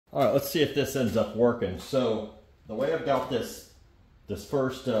All right, let's see if this ends up working. So the way I've got this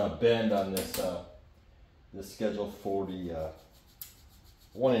first bend on this this Schedule 40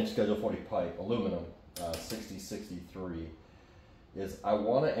 1-inch Schedule 40 pipe, aluminum, 6063, is I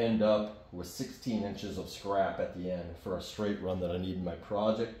want to end up with 16 inches of scrap at the end for a straight run that I need in my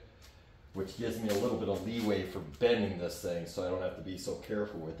project, which gives me a little bit of leeway for bending this thing so I don't have to be so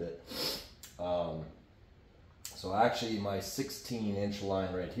careful with it. So actually my 16-inch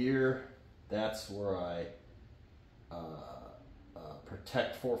line right here, that's where I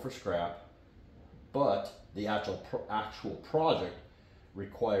protect for scrap, but the actual project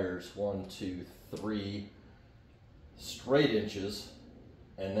requires 1, 2, 3 straight inches,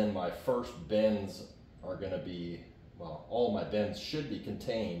 and then my first bends are going to be, well, all my bends should be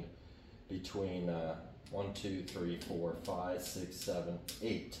contained between 1, 2, 3, 4, 5, 6, 7,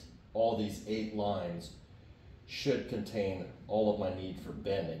 8. All these 8 lines should contain all of my need for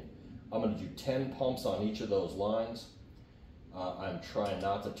bending. I'm going to do 10 pumps on each of those lines. I'm trying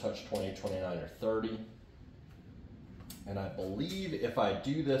not to touch 20, 29, or 30. And I believe if I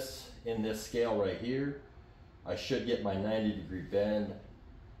do this in this scale right here, I should get my 90-degree bend,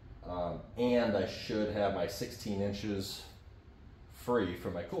 and I should have my 16 inches free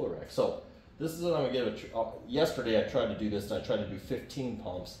from my cooler rack. So this is what I'm gonna give it. Yesterday I tried to do this, and I tried to do 15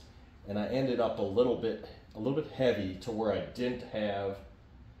 pumps, and I ended up a little bit heavy to where I didn't have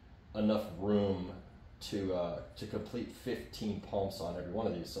enough room to complete 15 pumps on every one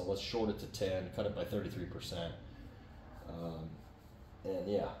of these. So let's short it to 10, cut it by 33%. And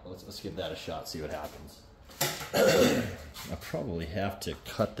yeah, let's give that a shot, see what happens. I probably have to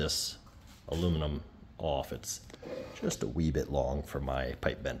cut this aluminum off. It's just a wee bit long for my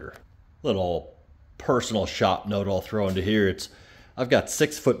pipe bender. Little personal shop note I'll throw into here. I've got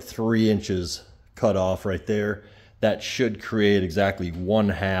 6 foot 3 inches cut off right there. That should create exactly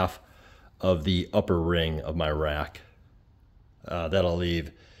 1/2 of the upper ring of my rack. That'll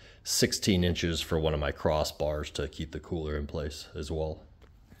leave 16 inches for one of my crossbars to keep the cooler in place as well.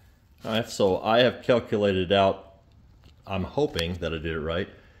 All right, so I have calculated out, I'm hoping that I did it right,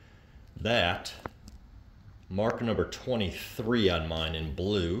 that mark number 23 on mine in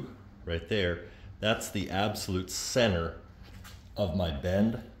blue, right there, that's the absolute center of my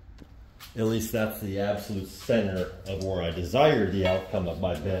bend. At least that's the absolute center of where I desire the outcome of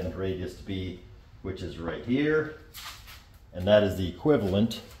my bend radius to be, which is right here. And that is the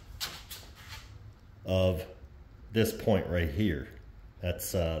equivalent of this point right here.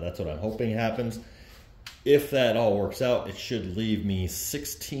 That's what I'm hoping happens. If that all works out, it should leave me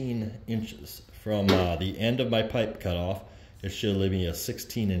 16 inches from the end of my pipe cutoff. It should leave me a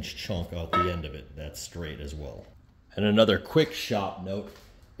 16-inch chunk out the end of it. That's straight as well. And another quick shop note,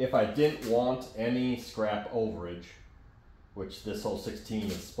 if I didn't want any scrap overage, which this whole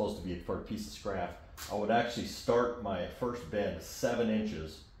 16 is supposed to be for a piece of scrap, I would actually start my first bend 7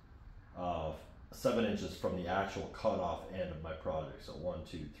 inches from the actual cutoff end of my project. So 1,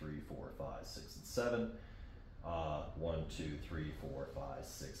 2, 3, 4, 5, 6, and 7. 1, 2, 3, 4, 5,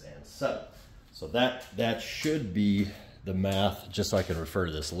 6, and 7. So that should be the math, just so I can refer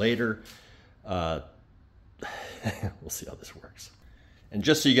to this later. We'll see how this works. And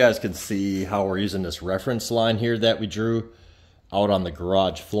just so you guys can see how we're using this reference line here that we drew out on the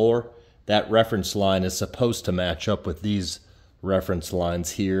garage floor, that reference line is supposed to match up with these reference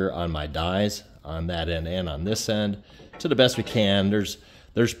lines here on my dies, on that end and on this end, to the best we can. There's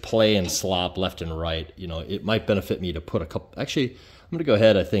play and slop left and right. You know, it might benefit me to put a couple, actually, I'm gonna go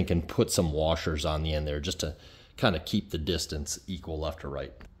ahead, I think, and put some washers on the end there just to kind of keep the distance equal left to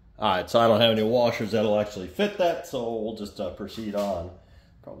right. All right, so I don't have any washers that'll actually fit that, so we'll just proceed on.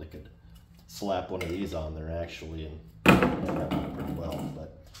 Probably could slap one of these on there actually, and that would pretty well,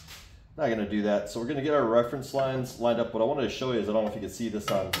 but not gonna do that. So we're gonna get our reference lines lined up. What I wanted to show you is, I don't know if you can see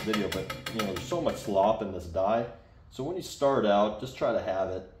this on video, but you know, there's so much slop in this die. So when you start out, just try to have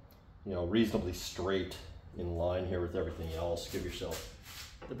it, you know, reasonably straight in line here with everything else. Give yourself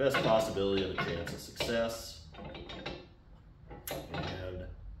the best possibility of a chance of success. And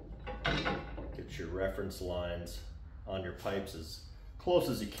get your reference lines on your pipes as close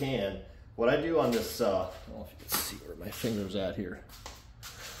as you can. What I do on this, I don't know if you can see where my finger's at here.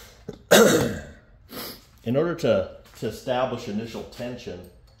 In order to establish initial tension,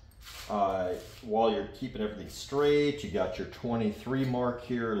 while you're keeping everything straight, you got your 23 mark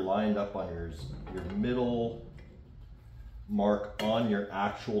here lined up on your middle mark on your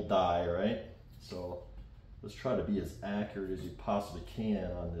actual die, right? So let's try to be as accurate as you possibly can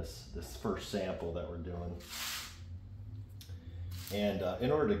on this first sample that we're doing. And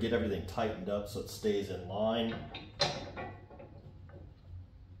in order to get everything tightened up so it stays in line,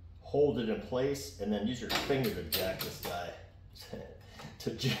 hold it in place, and then use your finger to jack this guy,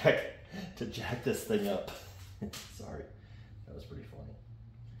 to jack this thing up. Sorry, that was pretty funny.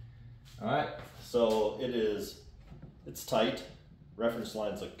 All right, so it's tight. Reference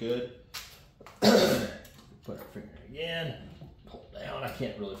lines look good. Put our finger again, pull down. I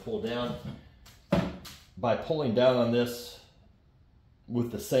can't really pull down. By pulling down on this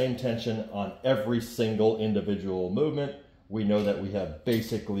with the same tension on every single individual movement, we know that we have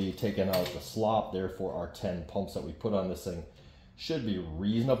basically taken out the slop. Therefore, our 10 pumps that we put on this thing should be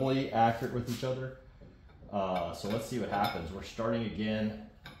reasonably accurate with each other. So let's see what happens. We're starting again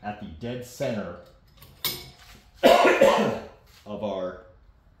at the dead center of our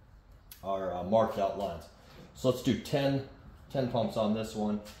marked out lines. So let's do 10 pumps on this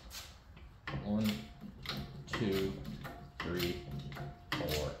one. 1, 2, 3,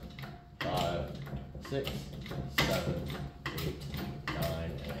 4, 5, 6, 7, 8, 9,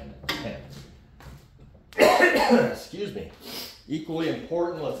 and 10. Excuse me. Equally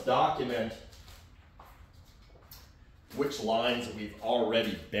important, let's document which lines we've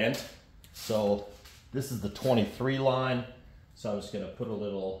already bent. So this is the 23 line. So I'm just going to put a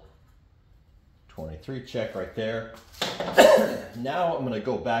little 23 check right there. Now I'm going to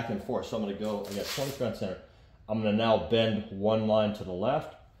go back and forth. So I'm going to go, I got 23 on center. I'm going to now bend one line to the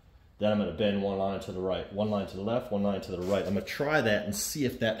left. Then I'm going to bend one line to the right. One line to the left, one line to the right. I'm going to try that and see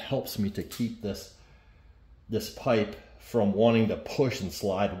if that helps me to keep this pipe from wanting to push and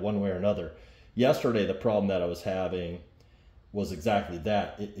slide one way or another. Yesterday, the problem that I was having was exactly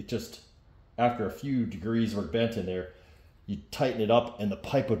that. It just, after a few degrees were bent in there, you tighten it up and the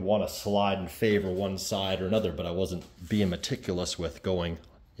pipe would want to slide in favor one side or another, but I wasn't being meticulous with going,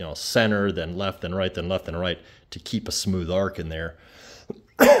 you know, center, then left, then right, then left, then right to keep a smooth arc in there.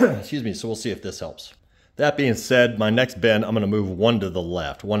 Excuse me, so we'll see if this helps. That being said, my next bend, I'm going to move one to the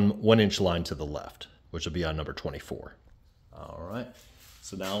left, one inch line to the left, which will be on number 24. All right,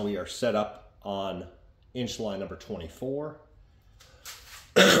 so now we are set up on inch line number 24.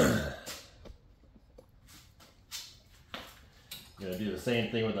 We're going to do the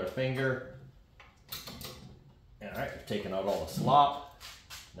same thing with our finger. All right, we've taken out all the slop.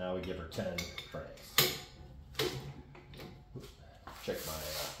 Now we give her 10 francs. Check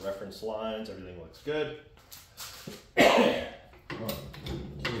my reference lines, everything looks good. 1,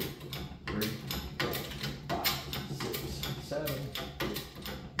 2, 3, 4, 5, 6, 7, 8,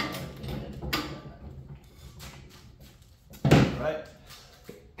 9, and 10. All right.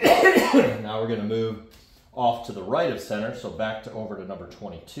 Now we're going to move off to the right of center, so back to over to number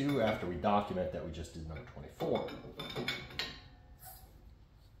 22 after we document that we just did number 24.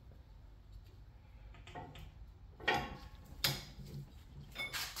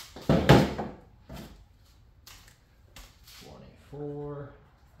 I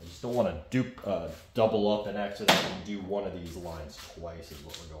just don't want to double up and accidentally do one of these lines twice is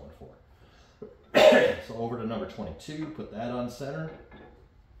what we're going for. So over to number 22, put that on center.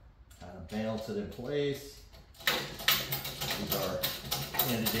 Kind of balance it in place. Use our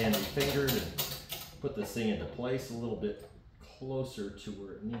handy-dandy fingers and put this thing into place a little bit closer to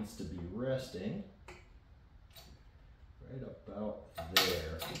where it needs to be resting. Right about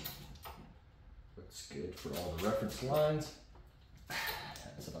there. Looks good for all the reference lines.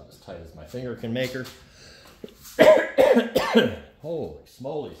 That's about as tight as my finger can make her. Holy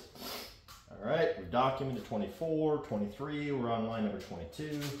smolies. All right, we've documented 24, 23. We're on line number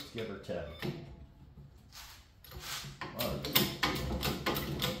 22. Let's give her 10. 1,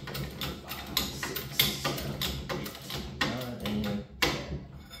 5, 6, 7, 8, 9, and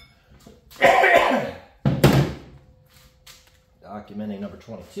 10. Documenting number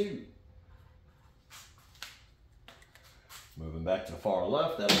 22. Moving back to the far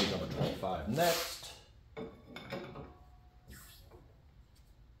left, that'll be number 25 next.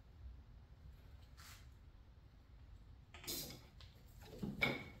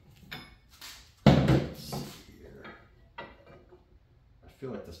 Let's see here. I feel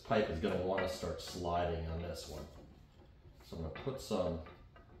like this pipe is going to want to start sliding on this one. So I'm going to put some,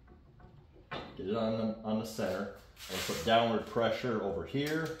 get it on the center, and put downward pressure over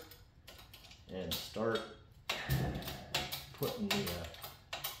here and start putting the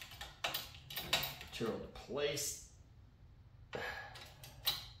material into place.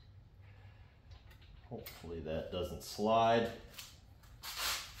 Hopefully that doesn't slide.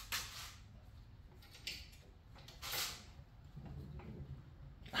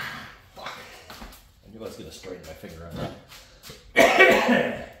 Fuck. I knew I was going to straighten my finger on that.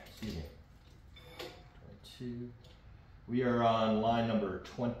 Excuse me. 22. We are on line number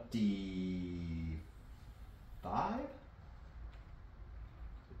 25.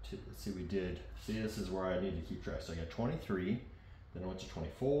 let's see, we did, see, this is where I need to keep track. So I got 23, then I went to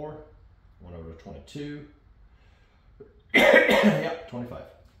 24, went over to 22. Yep, 25.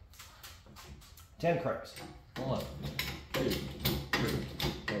 10 cracks. 1, 2, 3,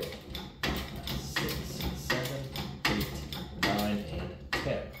 4, 6, 7, 8, 9, and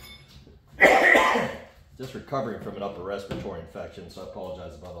 10. Just recovering from an upper respiratory infection, so I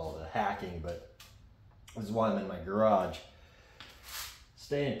apologize about all the hacking, but this is why I'm in my garage.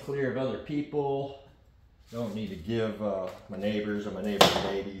 Staying clear of other people. Don't need to give my neighbors or my neighbors'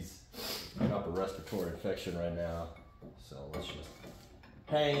 babies an upper respiratory infection right now. So let's just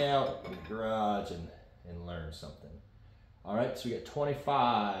hang out in the garage and learn something. All right, so we got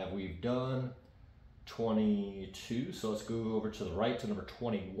 25. We've done 22, so let's go over to the right to number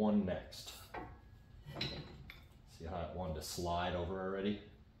 21 next. See how it wanted to slide over already?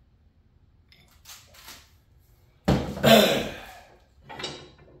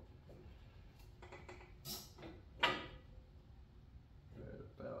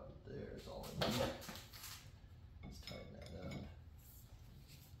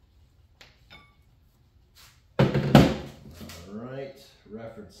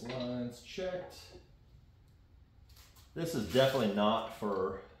 Reference lines checked. This is definitely not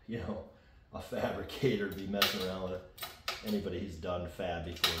for, you know, a fabricator to be messing around with. Anybody who's done fab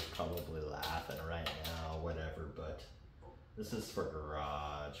before is probably laughing right now, whatever, but this is for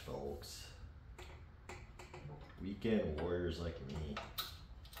garage folks. Weekend warriors like me.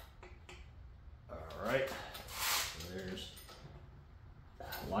 All right, so there's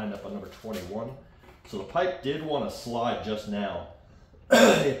lined up on number 21. So the pipe did want to slide just now.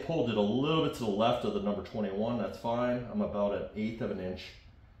 It pulled it a little bit to the left of the number 21, that's fine. I'm about 1/8 of an inch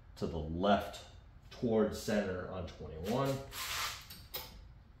to the left towards center on 21.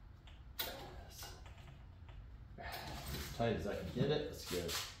 As tight as I can get it, let's get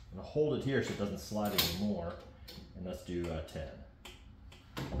it. I'm gonna hold it here so it doesn't slide anymore. And let's do 10.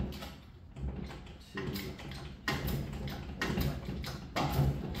 2, 5,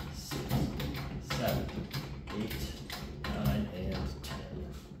 6, 7, 8, 9, and 10.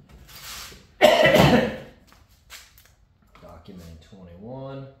 Documenting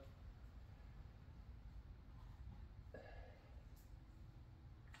 21.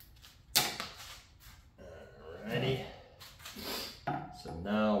 Alrighty. So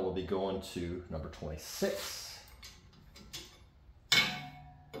now we'll be going to number 26.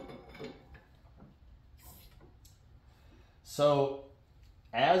 So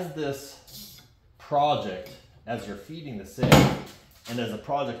as this project, as you're feeding this in, and as the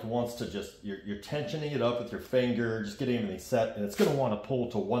project wants to just, you're tensioning it up with your finger, just getting everything set, and it's going to want to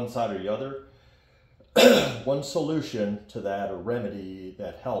pull to one side or the other. One solution to that, or remedy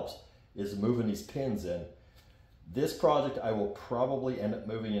that helps, is moving these pins in. This project I will probably end up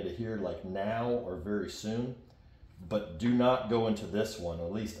moving into here like now or very soon, but do not go into this one.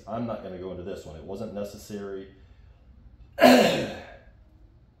 At least I'm not going to go into this one. It wasn't necessary.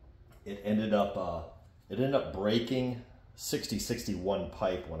 It ended up breaking 6061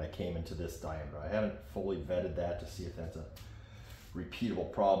 pipe when I came into this diameter. I haven't fully vetted that to see if that's a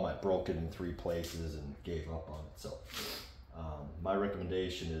repeatable problem. I broke it in 3 places and gave up on it. So my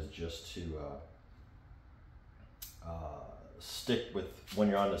recommendation is just to stick with, when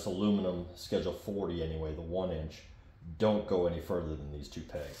you're on this aluminum schedule 40 anyway, the 1 inch, don't go any further than these 2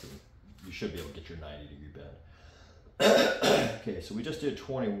 pegs, and you should be able to get your 90-degree bend. Okay, so we just did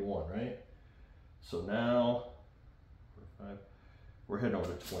 21, right? So now we're heading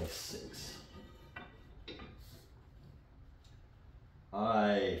over to 26.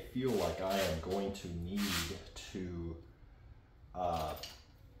 I feel like I am going to need to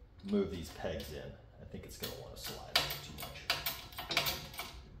move these pegs in. I think it's going to want to slide too much.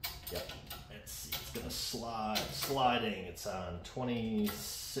 Yep, let's see, it's going to slide, sliding. It's on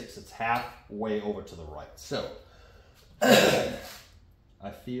 26, it's halfway over to the right. So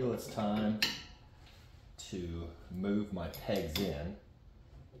I feel it's time to move my pegs in,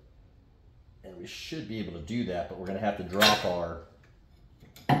 and we should be able to do that, but we're going to have to drop our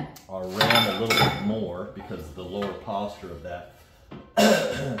ram a little bit more because of the lower posture of that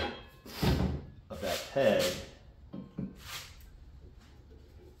peg.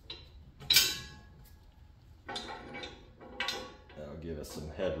 That'll give us some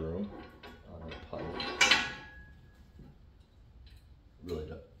headroom on our pipe. Really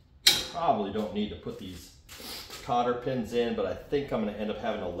probably don't need to put these cotter pins in, but I think I'm going to end up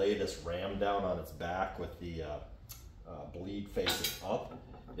having to lay this ram down on its back with the bleed facing up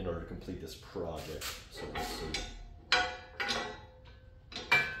in order to complete this project. So we'll see.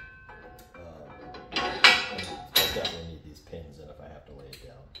 I'll definitely need these pins in if I have to lay it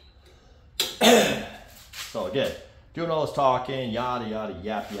down. So again, doing all this talking, yada, yada,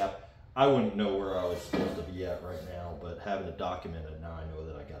 yap, yap. I wouldn't know where I was supposed to be at right now, but having it documented, now I know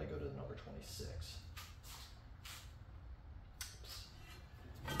that I got to go to the number 26.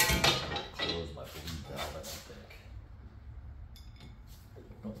 Close my bleed valve, I think.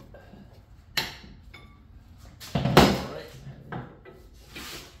 All right.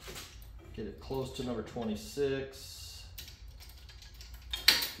 Get it close to number 26.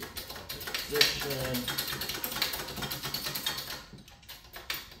 Get it in position.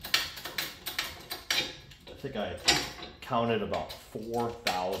 I think I counted about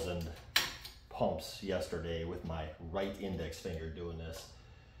 4,000 pumps yesterday with my right index finger doing this.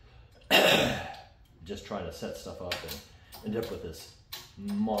 Just trying to set stuff up and end up with this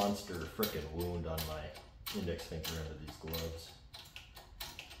monster frickin' wound on my index finger under these gloves.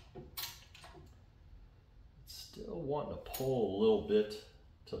 Still wanting to pull a little bit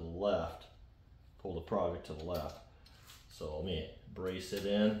to the left, pull the product to the left. So let me brace it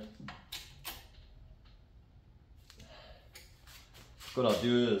in. What I'll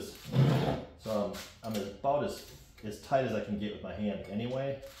do is, so I'm about as tight as I can get with my hand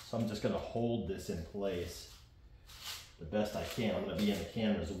anyway, so I'm just going to hold this in place the best I can. I'm going to be in the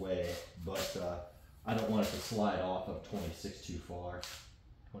camera's way, but I don't want it to slide off of 26 too far.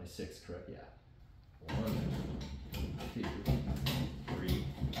 26, correct? Yeah. 1, 2, 3,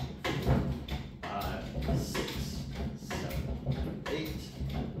 4, 5, 6, 7, 8,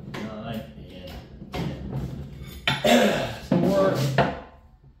 9, and 10. So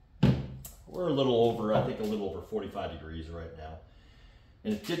we're a little over, I think a little over 45 degrees right now.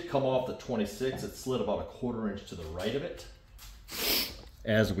 And it did come off the 26. It slid about a 1/4 inch to the right of it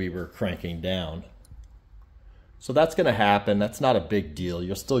as we were cranking down. So that's going to happen. That's not a big deal.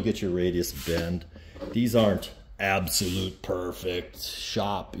 You'll still get your radius bend. These aren't absolute perfect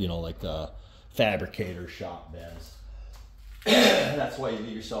shop, you know, like the fabricator shop bends. That's why you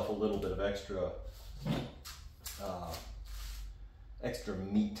leave yourself a little bit of extra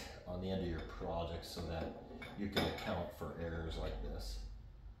meat on the end of your project so that you can account for errors like this.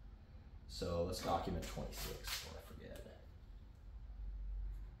 So let's document 26 before I forget.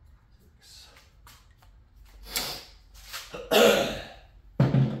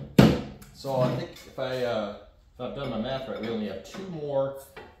 So I think if I've done my math right, we only have 2 more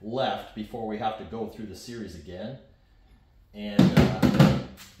left before we have to go through the series again. And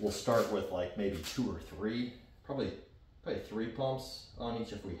we'll start with like maybe 2 or 3, probably 3 pumps on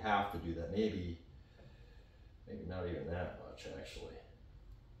each if we have to do that. Maybe not even that much actually.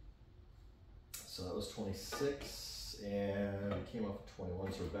 So that was 26 and we came up with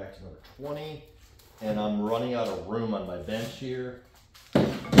 21, so we're back to number 20. And I'm running out of room on my bench here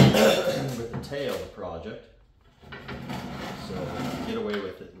with the tail of the project. So get away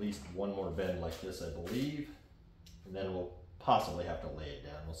with at least 1 more bend like this, I believe. And then we'll possibly have to lay it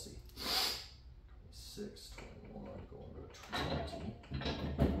down, we'll see. 26, 21, going to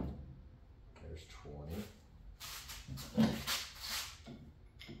 20. There's 20.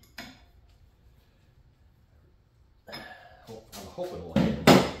 I'm hoping we'll hit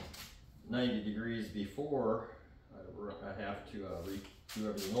 90 degrees before I have to do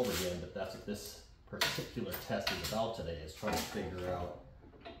everything over again, but that's what this particular test is about today, is trying to figure that out.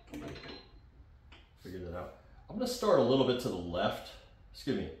 I'm going to start a little bit to the left,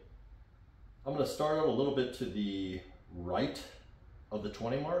 excuse me. I'm going to start out a little bit to the right of the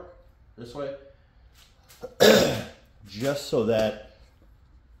 20 mark, this way, just so that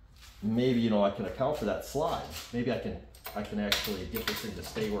maybe, you know, I can account for that slide. Maybe I can actually get this thing to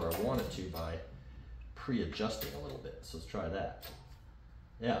stay where I want it to by pre-adjusting a little bit. So let's try that.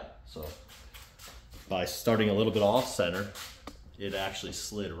 Yeah, so by starting a little bit off center, it actually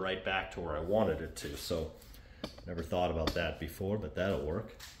slid right back to where I wanted it to. So never thought about that before, but that'll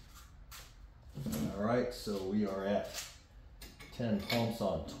work. All right, so we are at 10 pumps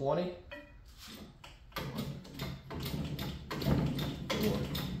on 20. 4,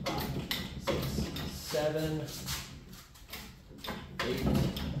 5, 6, 7, 8,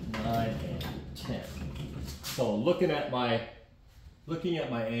 9, and 10. So looking at my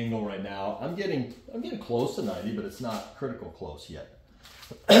angle right now, I'm getting close to 90, but it's not critical close yet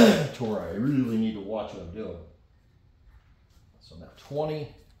to where I really need to watch what I'm doing. So now 20.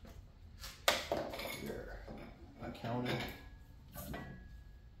 Here, I counted. Let's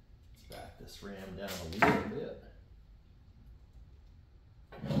back this ram down a little bit.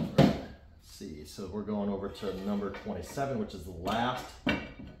 All right, let's see, so we're going over to number 27, which is the last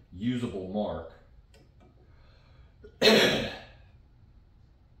usable mark.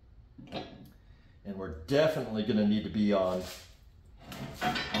 And we're definitely going to need to be on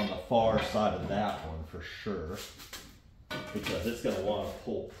the far side of that one for sure, because it's going to want to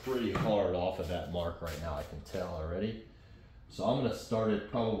pull pretty hard off of that mark right now, I can tell already. So I'm going to start it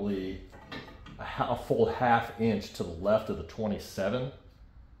probably a full ½ inch to the left of the 27.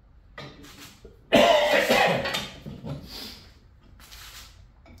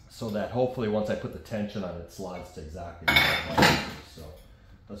 So that hopefully once I put the tension on it, slides to exactly where I want it to. So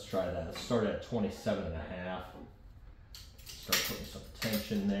let's try that. Let's start at 27.5. Start putting some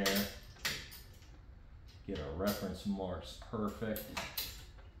tension there. Get our reference marks perfect.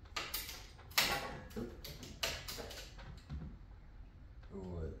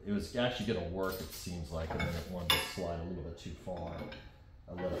 Ooh, it was actually going to work, it seems like, and then it wanted to slide a little bit too far.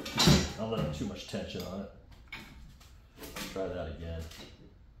 I let too much tension on it. Let's try that again.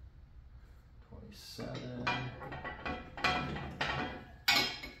 27.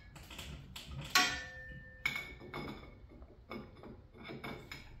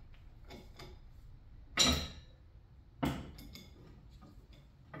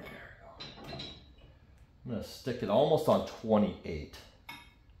 I'm going to stick it almost on 28.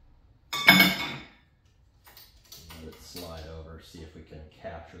 Let it slide over, see if we can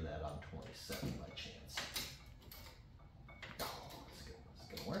capture that on 27 by chance. Oh, it's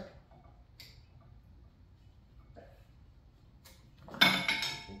going to work. I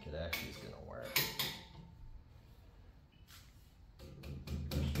think it actually is going to work.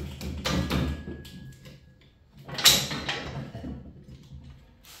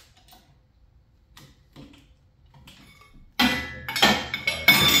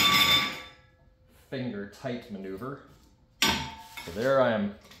 Finger tight maneuver. So there I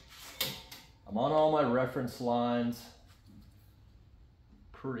am. I'm on all my reference lines.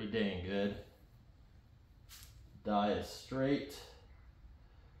 Pretty dang good. Die is straight.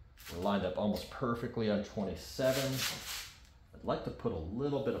 We're lined up almost perfectly on 27. I'd like to put a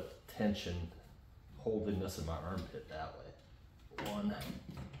little bit of tension holding this in my armpit that way. 1,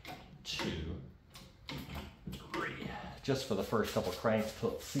 2, 3. Just for the first couple cranks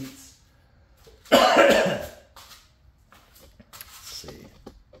till it seats. Let's see.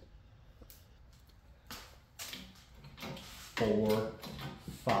 4,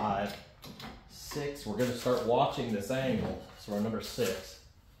 5, 6. We're going to start watching this angle. So we're number 6.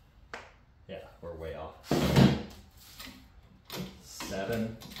 Yeah, we're way off.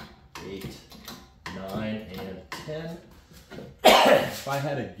 7, 8, 9, and 10. If I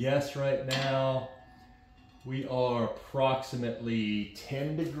had to guess right now, we are approximately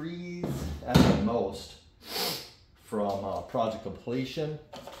 10 degrees at the most from project completion.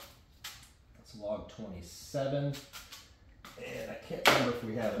 That's log 27. And I can't remember if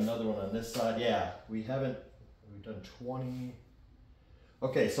we have another one on this side. Yeah, we haven't. We've done 20.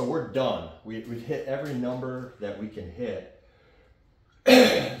 Okay, so we're done. We've hit every number that we can hit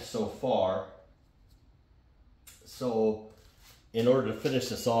so far. So in order to finish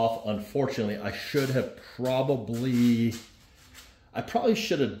this off, unfortunately, I probably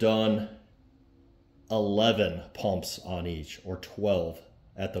should have done 11 pumps on each, or 12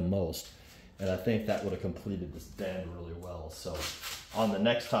 at the most. And I think that would have completed this bend really well. So on the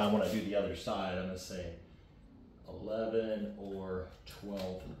next time when I do the other side, I'm gonna say 11 or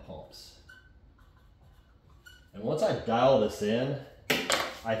 12 pumps. And once I dial this in,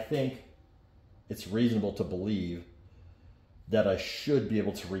 I think it's reasonable to believe that I should be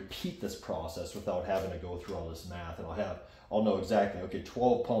able to repeat this process without having to go through all this math. And I'll know exactly, okay,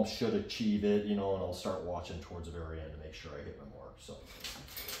 12 pumps should achieve it, you know, and I'll start watching towards the very end to make sure I hit my mark. So,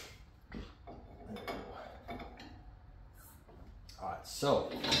 all right,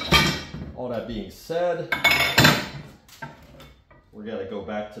 so all that being said, we're gonna go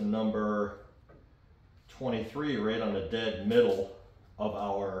back to number 23, right on the dead middle of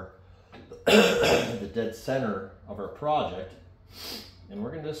our, the dead center of our project. And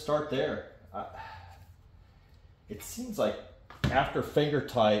we're gonna just start there. It seems like after finger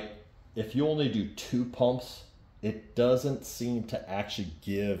tight, if you only do 2 pumps, it doesn't seem to actually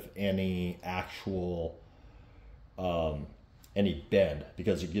give any actual, any bend,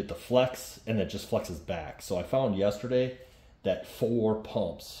 because you get the flex and it just flexes back. So I found yesterday that 4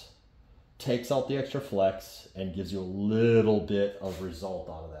 pumps takes out the extra flex and gives you a little bit of result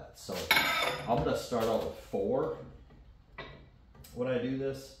out of that. So I'm gonna start out with 4 when I do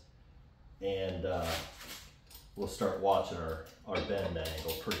this, and we'll start watching our bend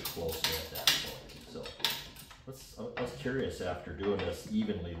angle pretty closely at that point. So I was curious after doing this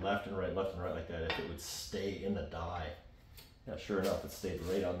evenly, left and right like that, if it would stay in the die. Yeah, sure enough, it stayed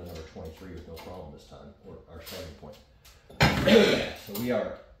right on the number 23 with no problem this time, or our starting point. So we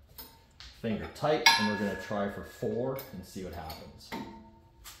are finger tight, and we're gonna try for 4 and see what happens.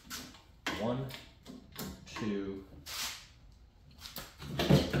 1, 2,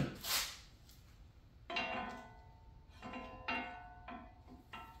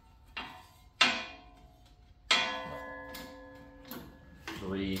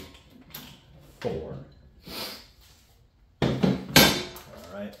 3, 4. All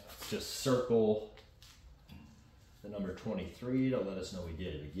right, let's just circle the number 23 to let us know we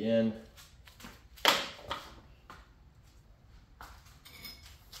did it again.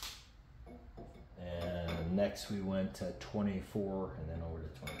 And next we went to 24 and then over to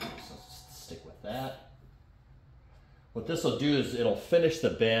 23, so let's stick with that. What this will do is it'll finish the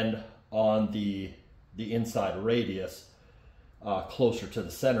bend on the inside radius closer to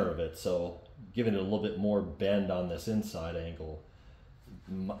the center of it, so giving it a little bit more bend on this inside angle.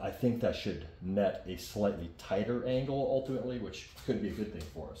 I think that should net a slightly tighter angle ultimately, which could be a good thing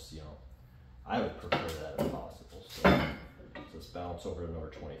for us. You know, I would prefer that if possible. So let's bounce over to number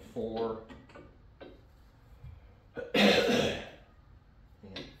 24. I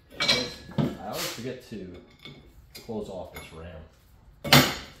always forget to close off this ram.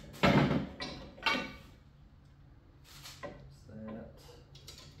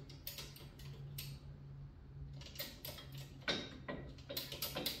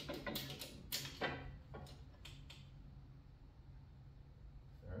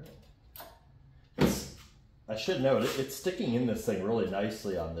 I should note it's sticking in this thing really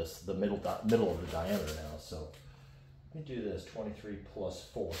nicely on the middle of the diameter now. So let me do this 23 plus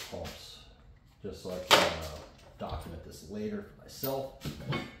 4 pumps, just so I can document this later for myself.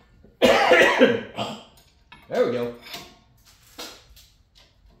 There we go.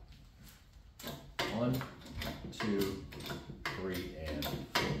 1, 2, 3, and 4.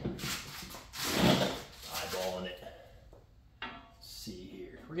 Eyeballing it. Let's see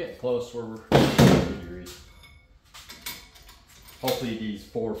here. We're getting close. We're 30 degrees. Hopefully these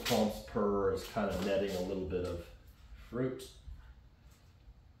 4 pumps per is kind of netting a little bit of fruit.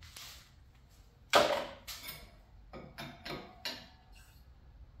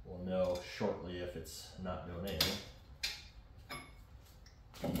 We'll know shortly if it's not doing anything.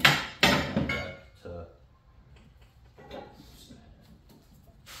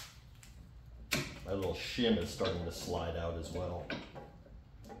 My little shim is starting to slide out as well.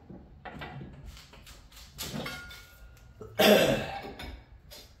 Alright,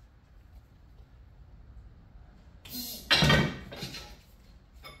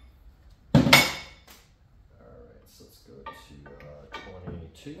 so let's go to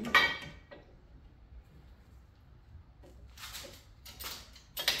 22.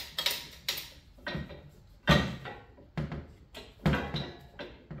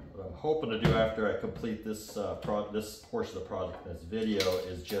 What I'm hoping to do after I complete this this portion of the project in this video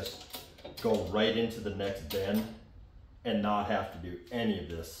is just go right into the next bend and not have to do any of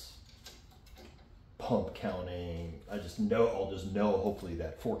this pump counting. I'll just know hopefully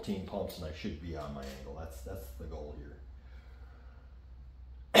that 14 pumps and I should be on my angle. That's the goal here.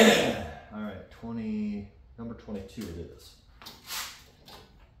 All right, number 22 it is.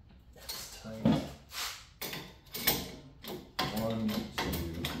 It's tight. 1, 2,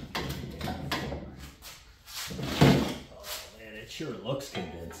 3, and 4. Oh man, it sure looks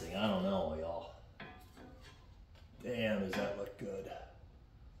convincing. I don't know, y'all. Damn, does that look good?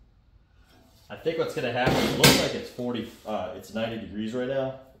 I think what's gonna happen, it looks like it's 90 degrees right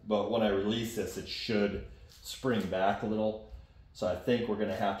now, but when I release this, it should spring back a little. So I think we're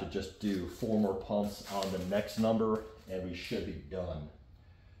gonna have to just do 4 more pumps on the next number and we should be done.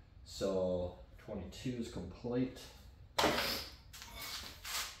 So 22 is complete.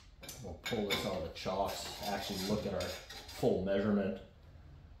 We'll pull this out of the chalks, actually look at our full measurement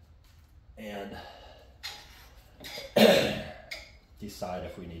and decide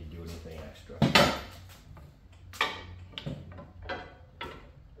if we need to do anything extra. Just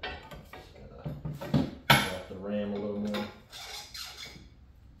gotta wrap the ram a little more.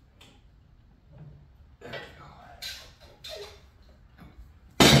 There we go.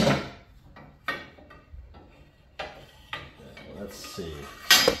 Let's see.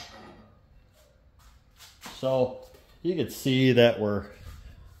 So you can see that we're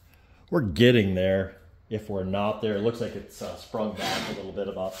getting there. If we're not there, it looks like it's sprung back a little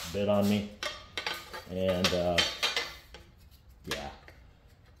bit on me. And yeah,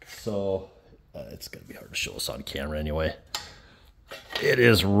 so it's gonna be hard to show us on camera anyway. It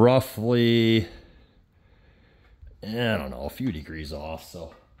is roughly, I don't know, a few degrees off.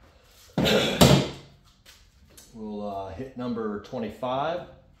 So we'll hit number 25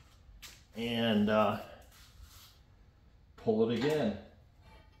 and pull it again.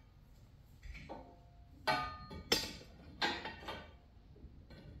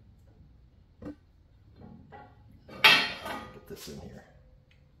 this in here.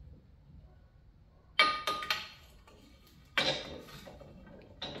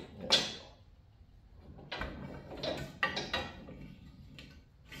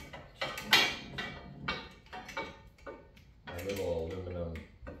 My little aluminum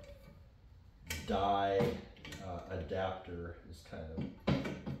die adapter is kind of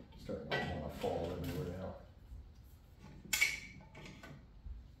starting to want to fall everywhere now.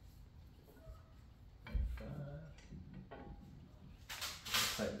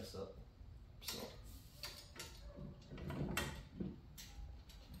 Tighten this up. So.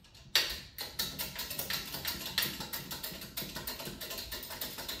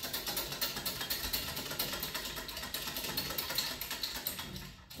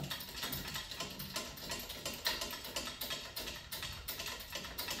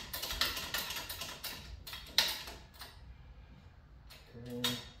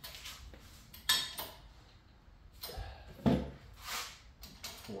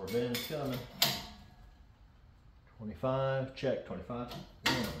 Four bends coming. 25, check, 25.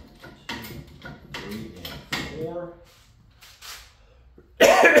 1, 2, 3, and 4.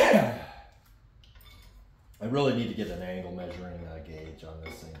 I really need to get an angle measuring gauge on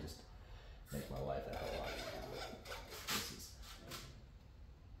this thing, just make my life a hell of a lot easier. This is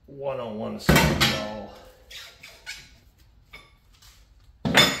one-on-one style.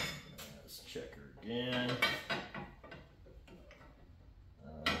 Let's check her again.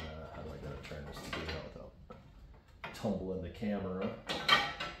 How do I gotta turn this to do that without tumbling the camera?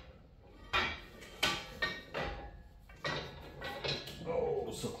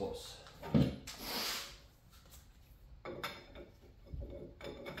 Oh, so close.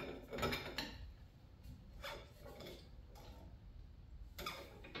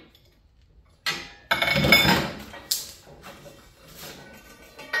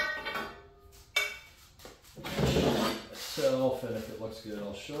 And if it looks good,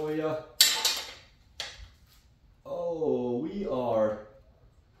 I'll show you. Oh, we are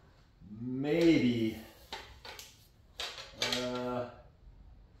maybe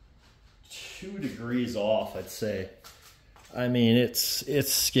 2 degrees off, I'd say. I mean,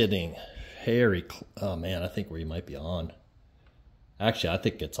 it's getting hairy. Oh man, I think we might be on. Actually, I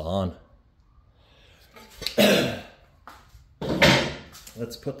think it's on.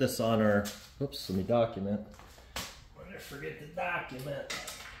 Let's put this on our, oops, let me document. Forget the document.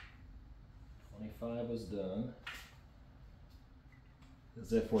 25 was done.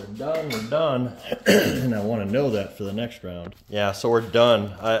 Because if we're done, we're done. And I want to know that for the next round. Yeah, so we're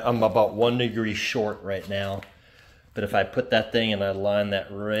done. I'm about 1 degree short right now. But if I put that thing and I line that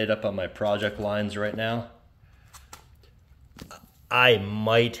right up on my project lines right now, I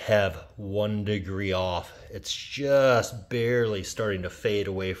might have 1 degree off. It's just barely starting to fade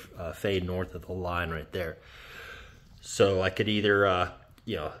away, fade north of the line right there. So I could either,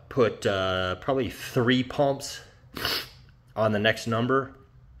 you know, put probably 3 pumps on the next number.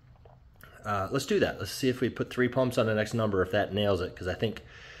 Let's do that. Let's see if we put 3 pumps on the next number, if that nails it. Because I think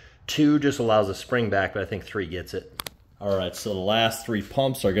 2 just allows a spring back, but I think 3 gets it. All right, so the last 3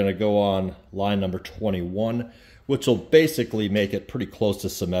 pumps are going to go on line number 21, which will basically make it pretty close to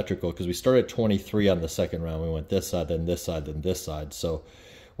symmetrical. Because we started at 23 on the second round. We went this side, then this side, then this side. So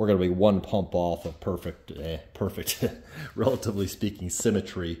we're going to be 1 pump off of perfect, relatively speaking,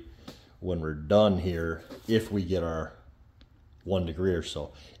 symmetry when we're done here, if we get our 1 degree or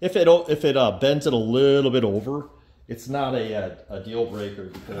so. If it bends it a little bit over, it's not a deal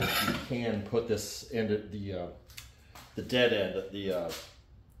breaker, because you can put this end, the dead end,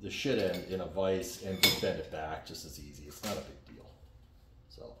 the shit end in a vise and just bend it back just as easy. It's not a big deal.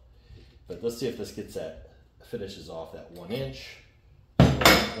 So, but let's see if this gets that, finishes off that 1 inch.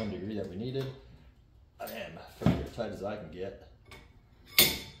 1 degree that we needed. Man, pretty as tight as I can get.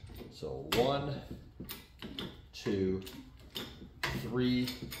 So 1, 2, 3.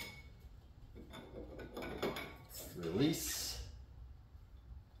 Release.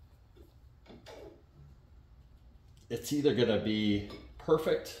 It's either going to be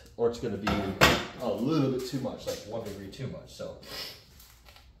perfect or it's going to be a little bit too much, like 1 degree too much. So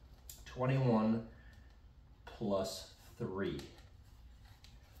 21 plus 3.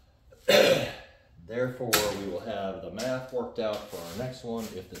 Therefore, we will have the math worked out for our next one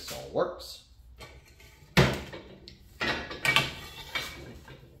if this all works.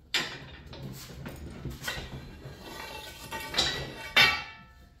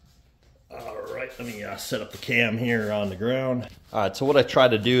 All right, let me set up the cam here on the ground. All right, so what I try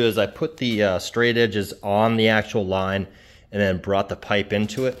to do is I put the straight edges on the actual line and then brought the pipe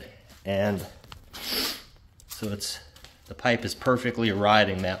into it. And so the pipe is perfectly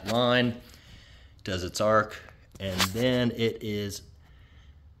riding that line, does its arc, and then it is,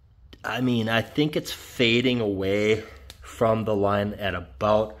 I mean, I think it's fading away from the line at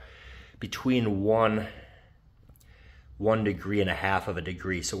about between 1.5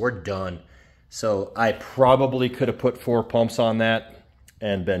 degrees. So we're done. So I probably could have put 4 pumps on that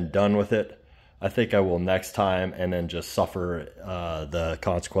and been done with it. I think I will next time, and then just suffer the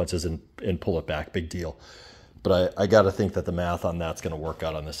consequences and pull it back. Big deal. But I got to think that the math on that's going to work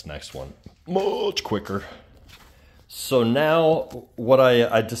out on this next one much quicker. So now what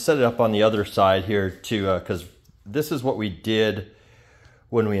I just set it up on the other side here too, because this is what we did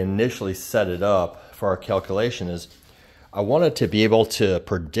when we initially set it up for our calculation. Is I wanted to be able to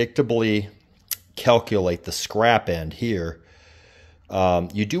predictably calculate the scrap end here.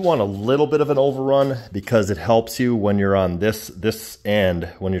 You do want a little bit of an overrun because it helps you when you're on this end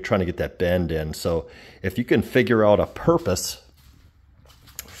when you're trying to get that bend in. So if you can figure out a purpose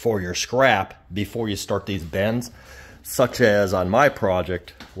for your scrap before you start these bends, such as on my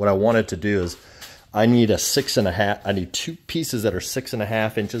project, what I wanted to do is I need I need 2 pieces that are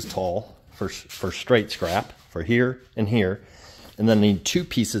 6.5 inches tall for straight scrap for here and here, and then I need 2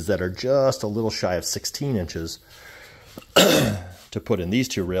 pieces that are just a little shy of 16 inches to put in these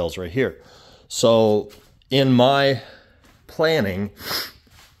 2 rails right here. So in my planning,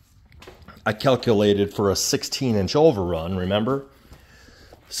 I calculated for a 16-inch overrun, remember?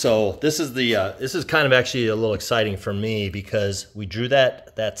 So this is kind of actually a little exciting for me, because we drew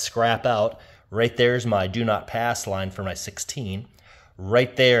that scrap out. Right there's my do not pass line for my 16.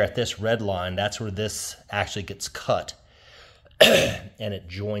 Right there at this red line, that's where this actually gets cut. And it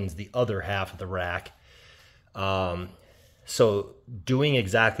joins the other half of the rack. So doing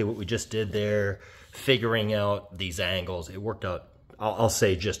exactly what we just did there, figuring out these angles, it worked out. I'll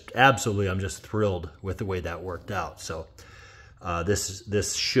say just absolutely, I'm just thrilled with the way that worked out. So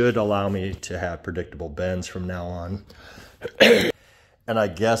this should allow me to have predictable bends from now on. And I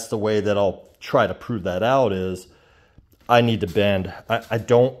guess the way that I'll try to prove that out is I need to bend. I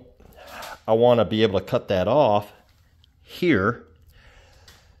want to be able to cut that off here,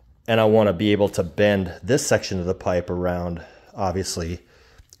 and I want to be able to bend this section of the pipe around, obviously,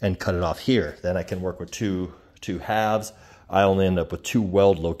 and cut it off here. Then I can work with two halves. I only end up with 2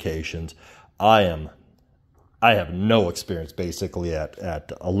 weld locations. I have no experience basically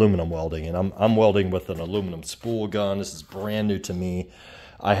at aluminum welding, and I'm welding with an aluminum spool gun. This is brand new to me.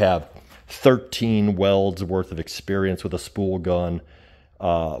 I have 13 welds worth of experience with a spool gun,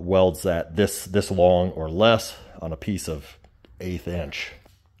 welds that this long or less on a piece of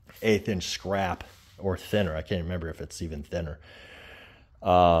 1/8 inch scrap or thinner. I can't remember if it's even thinner.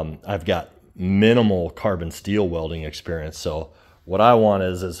 I've got minimal carbon steel welding experience, so what I want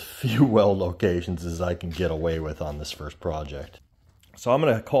is as few weld locations as I can get away with on this first project. So I'm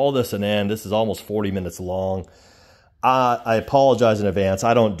going to call this an end. This is almost 40 minutes long. I apologize in advance.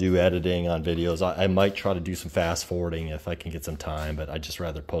 I don't do editing on videos. I might try to do some fast forwarding if I can get some time, but I'd just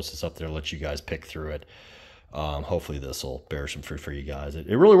rather post this up there and let you guys pick through it. Hopefully this will bear some fruit for you guys. It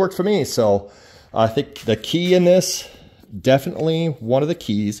really worked for me. So I think the key in this, definitely one of the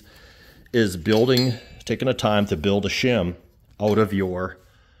keys, is taking the time to build a shim out of your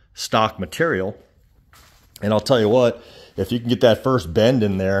stock material. And I'll tell you what, if you can get that first bend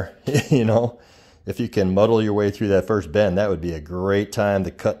in there, you know, if you can muddle your way through that first bend, that would be a great time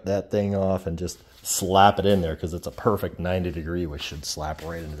to cut that thing off and just slap it in there, because it's a perfect 90 degree, which should slap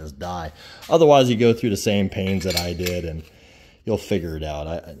right into this die. Otherwise, you go through the same pains that I did, and you'll figure it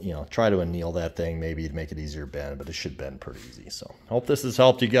out. Try to anneal that thing, maybe to make it easier to bend, but it should bend pretty easy. So hope this has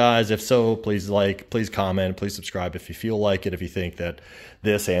helped you guys. If so, please like, please comment, please subscribe if you feel like it, if you think that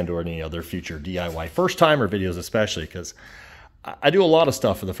this and or any other future DIY first timer videos, especially, because I do a lot of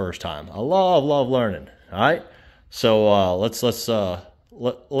stuff for the first time. I love learning. All right, so let's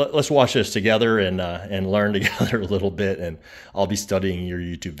watch this together and learn together a little bit, and I'll be studying your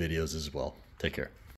YouTube videos as well. Take care.